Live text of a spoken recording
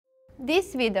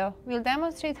This video will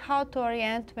demonstrate how to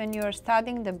orient when you are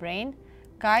studying the brain,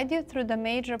 guide you through the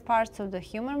major parts of the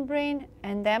human brain,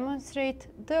 and demonstrate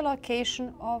the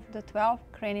location of the 12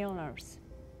 cranial nerves.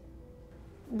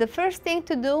 The first thing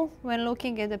to do when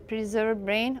looking at a preserved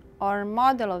brain or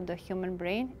model of the human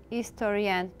brain is to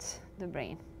orient the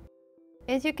brain.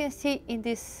 As you can see in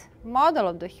this model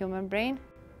of the human brain,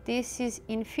 this is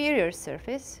inferior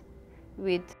surface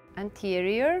with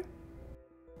anterior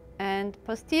and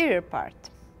posterior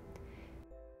part.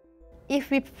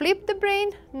 If we flip the brain,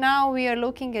 now we are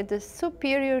looking at the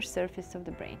superior surface of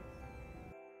the brain.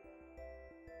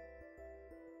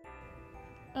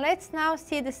 Let's now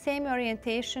see the same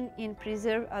orientation in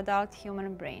preserved adult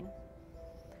human brain.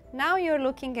 Now you're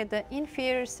looking at the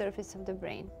inferior surface of the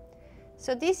brain.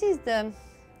 So this is the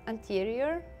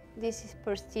anterior, this is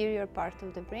posterior part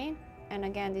of the brain, and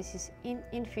again this is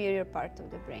inferior part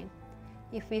of the brain.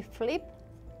 If we flip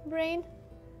brain,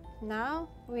 now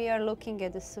we are looking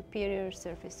at the superior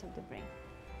surface of the brain.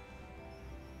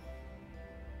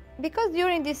 Because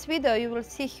during this video you will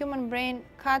see human brain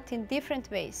cut in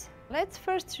different ways, let's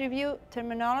first review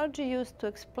terminology used to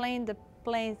explain the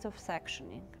planes of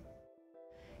sectioning.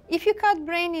 If you cut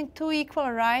brain in two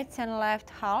equal right and left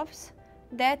halves,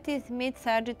 that is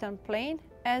mid-sagittal plane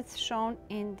as shown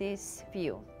in this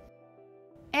view.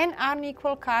 An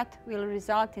unequal cut will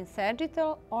result in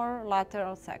sagittal or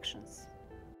lateral sections.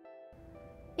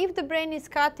 If the brain is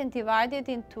cut and divided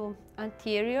into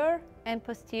anterior and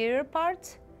posterior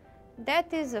parts,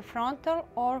 that is a frontal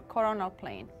or coronal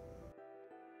plane.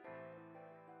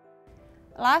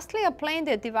 Lastly, a plane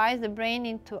that divides the brain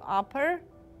into upper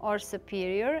or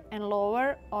superior and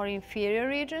lower or inferior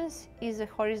regions is a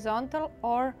horizontal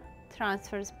or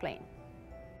transverse plane.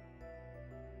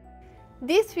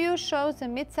 This view shows a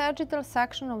mid-sagittal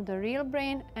section of the real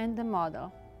brain and the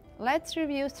model. Let's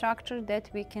review structure that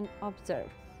we can observe.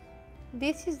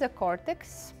 This is the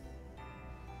cortex,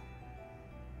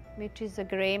 which is the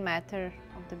gray matter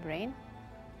of the brain.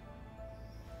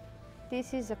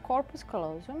 This is the corpus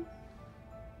callosum,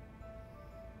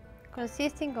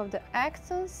 consisting of the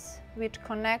axons which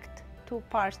connect two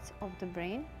parts of the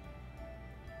brain.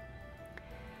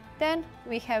 Then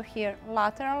we have here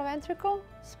lateral ventricle,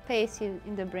 space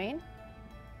in the brain.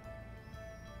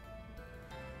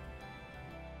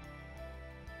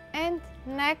 And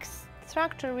next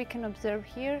structure we can observe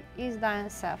here is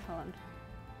diencephalon.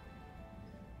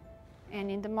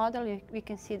 And in the model we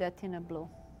can see that in a blue.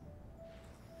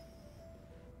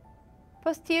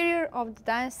 Posterior of the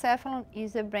diencephalon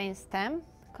is the brain stem,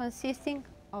 consisting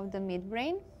of the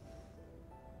midbrain,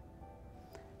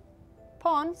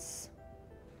 pons,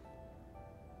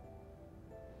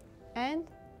 and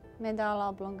medulla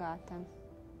oblongata.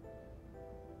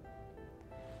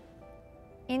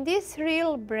 In this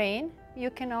real brain, you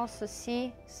can also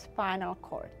see spinal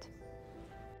cord.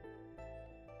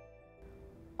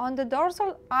 On the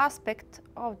dorsal aspect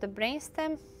of the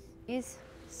brainstem is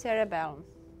cerebellum.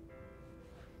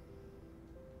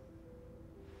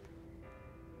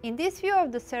 In this view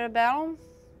of the cerebellum,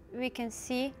 we can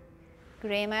see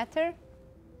gray matter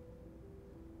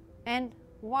and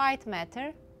white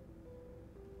matter,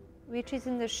 which is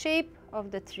in the shape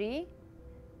of the tree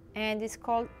and is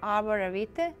called arbor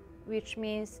vitae, which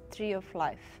means tree of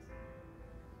life.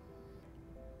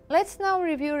 Let's now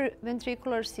review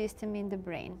ventricular system in the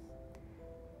brain.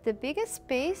 The biggest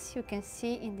space you can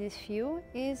see in this view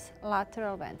is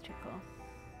lateral ventricle.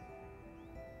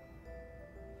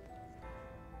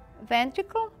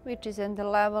 Ventricle, which is in the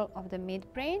level of the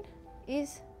midbrain,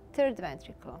 is third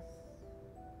ventricle.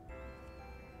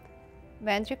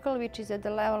 Ventricle, which is at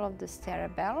the level of the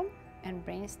cerebellum and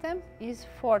brainstem, is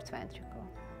fourth ventricle.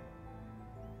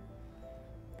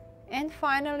 And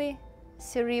finally,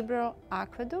 cerebral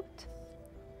aqueduct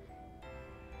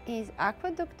is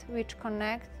aqueduct which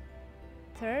connects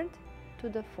third to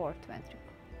the fourth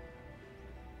ventricle.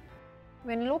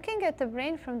 When looking at the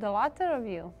brain from the lateral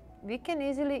view, we can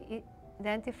easily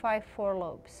identify four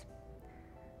lobes: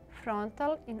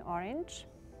 frontal in orange,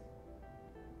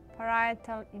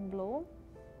 parietal in blue,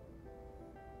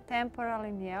 temporal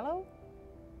in yellow,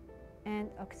 and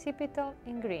occipital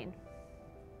in green.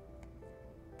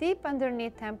 Deep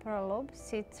underneath temporal lobe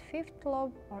sits fifth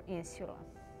lobe or insula.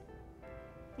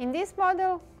 In this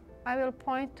model, I will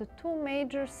point to two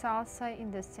major sulci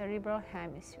in the cerebral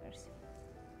hemispheres: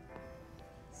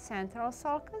 central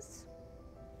sulcus,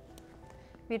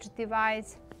 which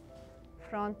divides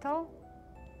frontal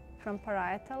from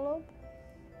parietal lobe,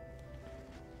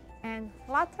 and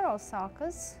lateral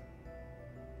sulcus,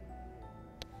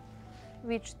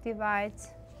 which divides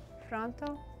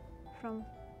frontal from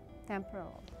temporal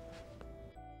lobe.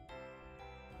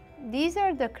 These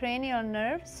are the cranial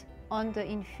nerves on the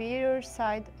inferior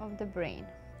side of the brain.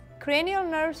 Cranial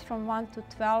nerves from 1 to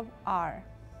 12 are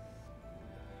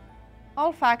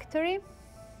olfactory,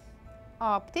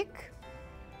 optic,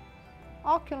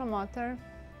 oculomotor,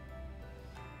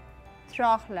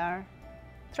 trochlear.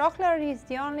 Trochlear is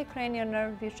the only cranial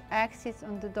nerve which axis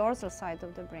on the dorsal side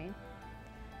of the brain.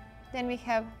 Then we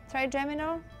have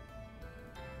trigeminal,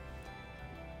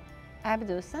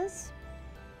 abducens,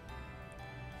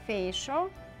 facial,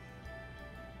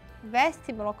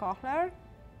 vestibulocochlear,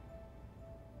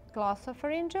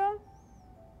 glossopharyngeal,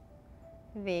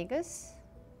 vagus,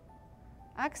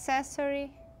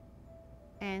 accessory,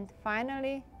 and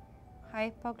finally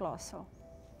hypoglossal.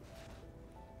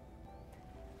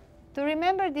 To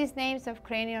remember these names of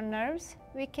cranial nerves,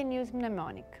 we can use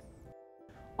mnemonic.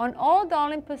 On old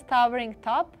Olympus towering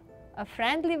top, a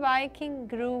friendly Viking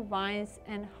grew vines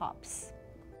and hops.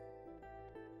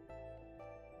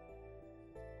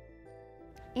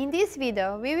 In this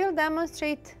video, we will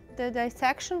demonstrate the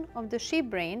dissection of the sheep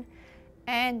brain,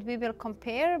 and we will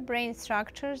compare brain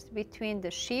structures between the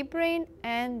sheep brain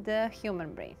and the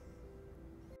human brain.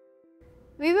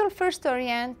 We will first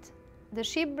orient the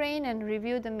sheep brain and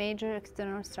review the major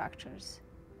external structures.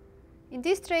 In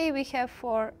this tray, we have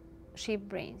 4 sheep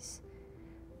brains.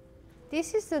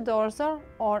 This is the dorsal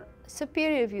or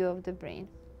superior view of the brain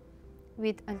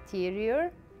with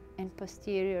anterior and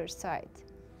posterior side.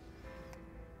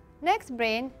 Next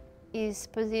brain is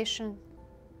positioned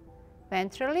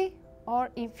ventrally or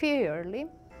inferiorly,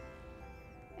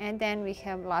 and then we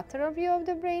have lateral view of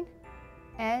the brain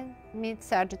and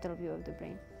mid-sagittal view of the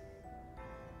brain.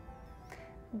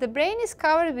 The brain is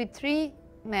covered with 3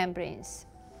 membranes.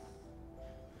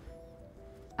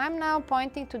 I'm now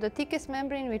pointing to the thickest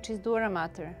membrane, which is dura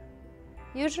mater.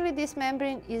 Usually this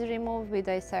membrane is removed with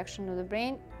dissection of the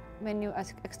brain when you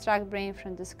extract brain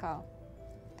from the skull.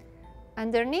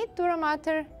 Underneath dura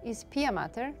mater is pia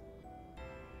mater,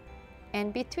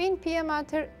 and between pia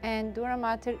mater and dura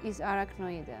mater is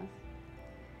arachnoidea.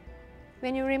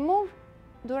 When you remove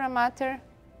dura mater,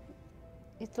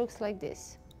 it looks like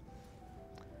this.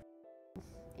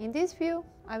 In this view,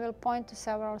 I will point to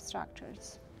several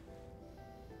structures.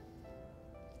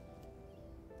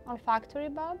 Olfactory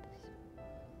bulbs,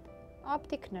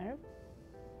 optic nerve,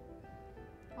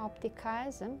 optic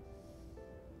chiasm,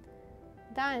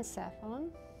 diencephalon,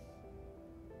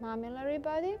 mammillary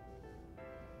body,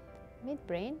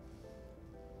 midbrain,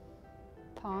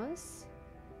 pons,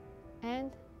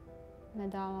 and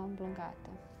medulla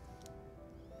oblongata.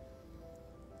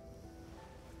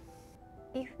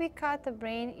 If we cut the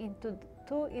brain into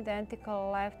 2 identical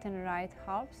left and right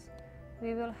halves,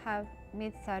 we will have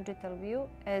mid-sagittal view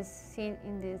as seen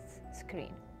in this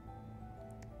screen.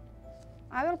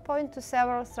 I will point to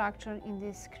several structures in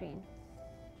this screen.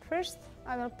 First,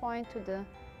 I will point to the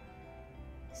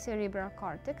cerebral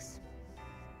cortex.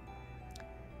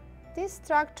 This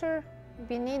structure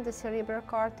beneath the cerebral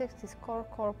cortex is called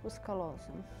corpus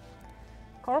callosum.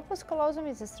 Corpus callosum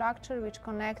is a structure which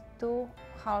connects 2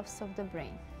 halves of the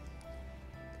brain.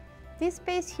 This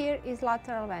space here is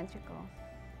lateral ventricle.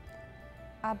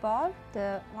 Above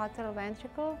the lateral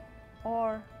ventricle,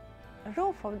 or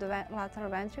roof of the lateral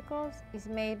ventricles, is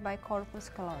made by corpus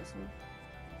callosum.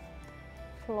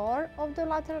 Floor of the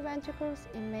lateral ventricles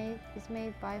is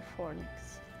made by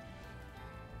fornix.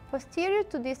 Posterior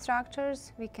to these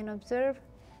structures, we can observe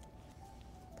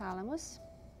thalamus,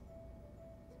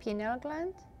 pineal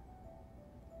gland,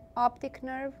 optic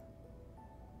nerve,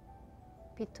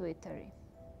 pituitary.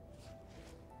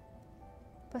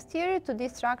 Posterior to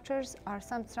these structures are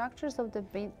some structures of the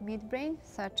midbrain,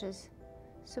 such as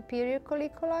superior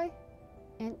colliculi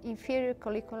and inferior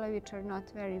colliculi, which are not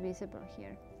very visible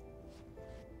here.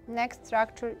 Next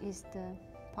structure is the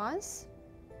pons,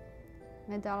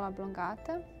 medulla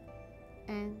oblongata,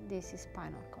 and this is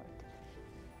spinal cord.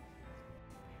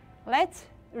 Let's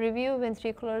review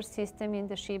ventricular system in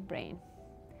the sheep brain.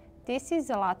 This is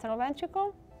the lateral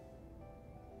ventricle,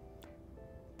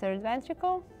 third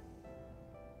ventricle,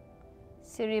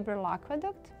 cerebral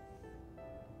aqueduct,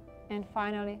 and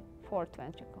finally fourth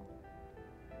ventricle.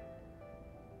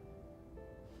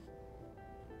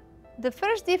 The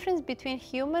first difference between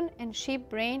human and sheep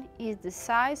brain is the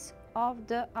size of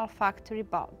the olfactory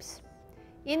bulbs.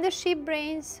 In the sheep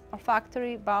brains,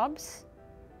 olfactory bulbs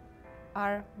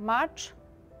are much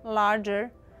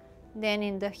larger than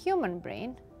in the human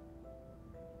brain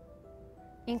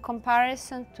in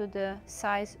comparison to the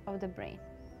size of the brain.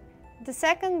 The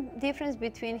second difference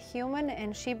between human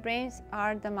and sheep brains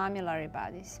are the mammillary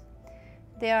bodies.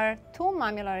 There are 2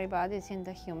 mammillary bodies in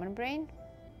the human brain,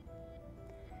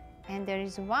 and there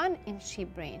is 1 in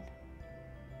sheep brain.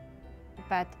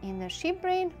 but in the sheep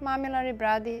brain, mammillary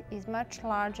body is much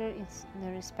larger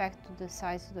in respect to the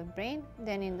size of the brain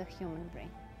than in the human brain.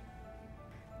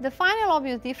 The final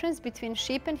obvious difference between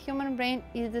sheep and human brain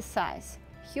is the size.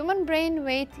 Human brain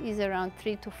weight is around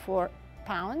 3 to 4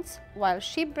 pounds, while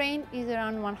sheep brain is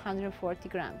around 140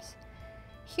 grams.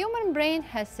 Human brain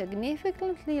has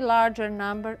significantly larger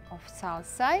number of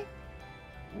sulci,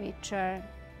 which are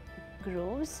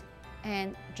grooves,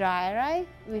 and gyri,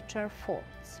 which are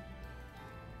folds.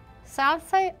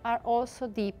 Sulci are also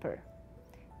deeper.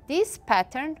 This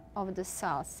pattern of the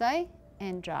sulci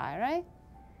and gyri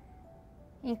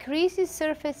increases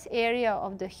surface area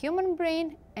of the human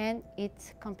brain and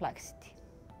its complexity.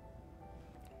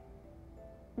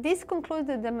 This concludes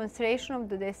the demonstration of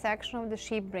the dissection of the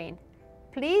sheep brain.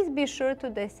 Please be sure to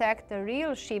dissect the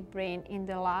real sheep brain in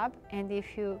the lab, and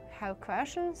if you have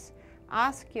questions,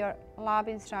 ask your lab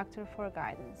instructor for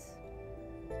guidance.